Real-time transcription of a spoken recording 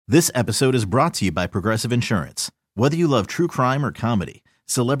This episode is brought to you by Progressive Insurance. Whether you love true crime or comedy,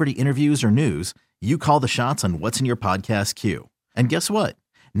 celebrity interviews or news, you call the shots on what's in your podcast queue. And guess what?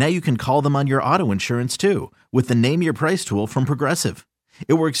 Now you can call them on your auto insurance too with the Name Your Price tool from Progressive.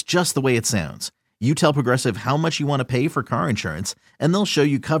 It works just the way it sounds. You tell Progressive how much you want to pay for car insurance, and they'll show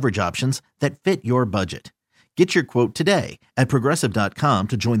you coverage options that fit your budget. Get your quote today at Progressive.com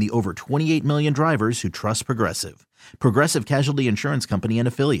to join the over 28 million drivers who trust Progressive. Progressive Casualty Insurance Company and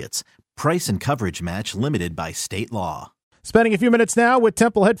Affiliates. Price and coverage match limited by state law. Spending a few minutes now with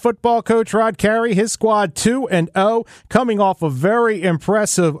Temple head football coach Rod Carey. His squad 2-0, coming off a very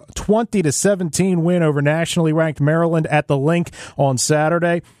impressive 20-17 win over nationally ranked Maryland at the Link on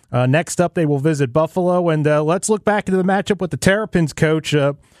Saturday. Next up, they will visit Buffalo. And let's look back into the matchup with the Terrapins, coach.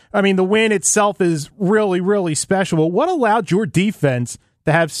 The win itself is really, really special. But what allowed your defense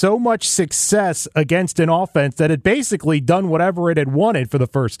to have so much success against an offense that had basically done whatever it had wanted for the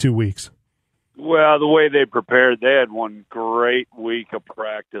first 2 weeks? Well, the way they prepared, they had one great week of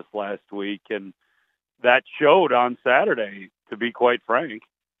practice last week, and that showed on Saturday, to be quite frank.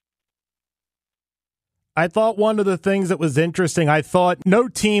 I thought one of the things that was interesting, I thought no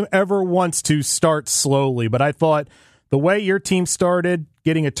team ever wants to start slowly, but I thought the way your team started,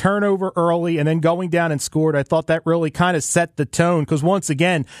 getting a turnover early and then going down and scored, I thought that really kind of set the tone because, once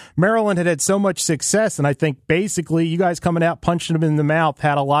again, Maryland had so much success, and I think basically you guys coming out punching them in the mouth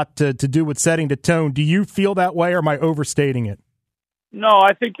had a lot to do with setting the tone. Do you feel that way, or am I overstating it? No,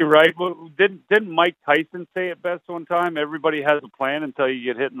 I think you're right. Didn't Mike Tyson say it best one time? Everybody has a plan until you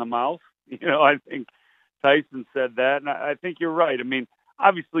get hit in the mouth. I think Tyson said that, and I think you're right.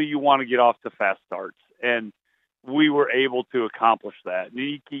 Obviously you want to get off to fast starts, and we were able to accomplish that.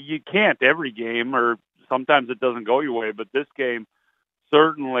 You can't every game, or sometimes it doesn't go your way, but this game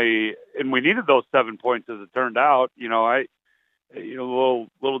certainly, and we needed those 7 points as it turned out. A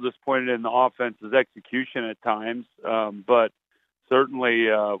little disappointed in the offense's execution at times, but certainly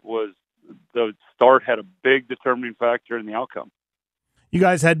was the start had a big determining factor in the outcome. You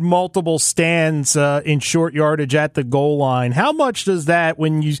guys had multiple stands in short yardage at the goal line. How much does that,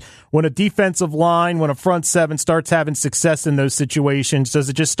 when a defensive line, when a front seven starts having success in those situations, does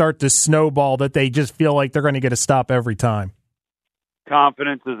it just start to snowball that they just feel like they're going to get a stop every time?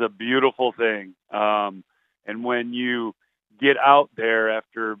 Confidence is a beautiful thing. And when you get out there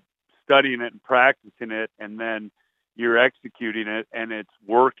after studying it and practicing it, and then you're executing it and it's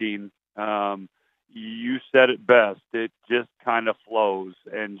working, you said it best. It just kind of flows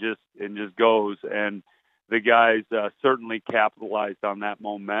and just goes. And the guys certainly capitalized on that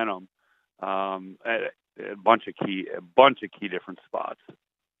momentum at a bunch of key different spots.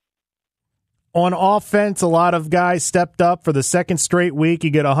 On offense, a lot of guys stepped up for the second straight week.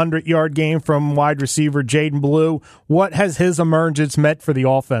 You get a 100-yard game from wide receiver Jaden Blue. What has his emergence meant for the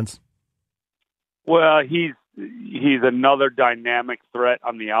offense? Well, he's another dynamic threat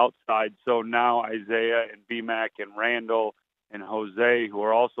on the outside. So now Isaiah and BMAC and Randall and Jose, who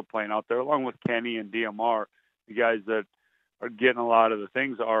are also playing out there, along with Kenny and DMR, the guys that are getting a lot of the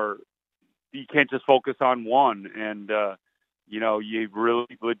things you can't just focus on one. And, you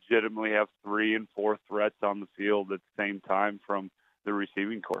really legitimately have 3 and 4 threats on the field at the same time from the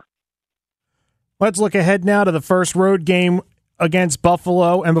receiving corps. Let's look ahead now to the first road game against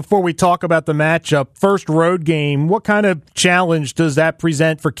Buffalo. And before we talk about the matchup, first road game, what kind of challenge does that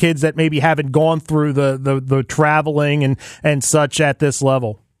present for kids that maybe haven't gone through the traveling and such at this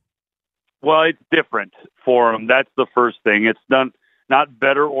level? Well, it's different for them. That's the first thing. It's not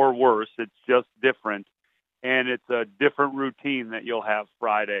better or worse. It's just different. And it's a different routine that you'll have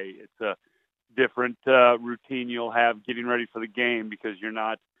Friday. It's a different routine you'll have getting ready for the game because you're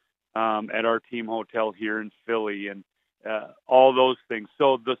not at our team hotel here in Philly, and all those things.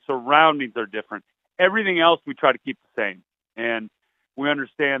 So the surroundings are different. Everything else we try to keep the same. And we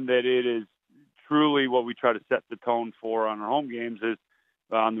understand that it is truly what we try to set the tone for on our home games is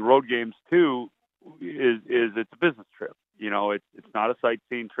on the road games too, is it's a business trip. It's not a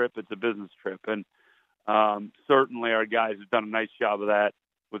sightseeing trip, it's a business trip. And certainly our guys have done a nice job of that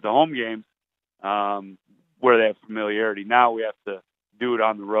with the home games where they have familiarity. Now we have to do it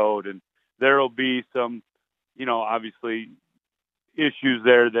on the road, and there will be some obviously issues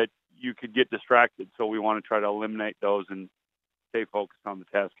there that you could get distracted. So we want to try to eliminate those and stay focused on the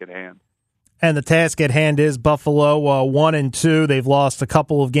task at hand. And the task at hand is Buffalo 1-2. They've lost a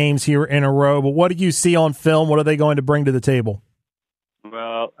couple of games here in a row. But what do you see on film? What are they going to bring to the table?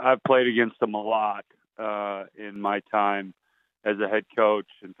 Well, I've played against them a lot in my time as a head coach.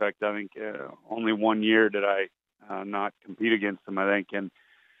 In fact, I think only 1 year did I not compete against them, I think. And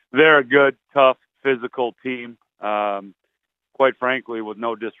they're a good, tough, physical team. Quite quite frankly, with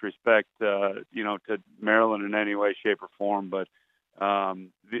no disrespect, to Maryland in any way, shape, or form, but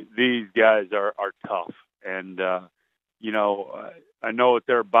these guys are tough, and I know what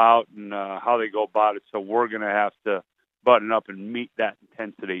they're about and how they go about it. So we're going to have to button up and meet that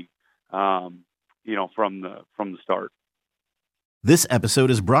intensity, from the start. This episode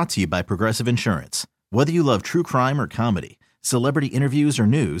is brought to you by Progressive Insurance. Whether you love true crime or comedy, celebrity interviews or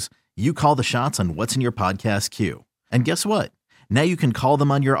news, you call the shots on what's in your podcast queue. And guess what? Now you can call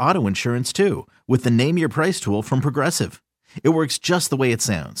them on your auto insurance too with the Name Your Price tool from Progressive. It works just the way it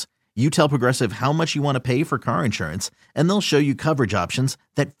sounds. You tell Progressive how much you want to pay for car insurance, and they'll show you coverage options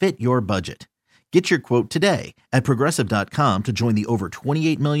that fit your budget. Get your quote today at Progressive.com to join the over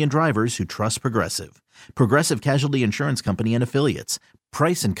 28 million drivers who trust Progressive. Progressive Casualty Insurance Company and Affiliates.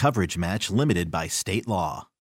 Price and coverage match limited by state law.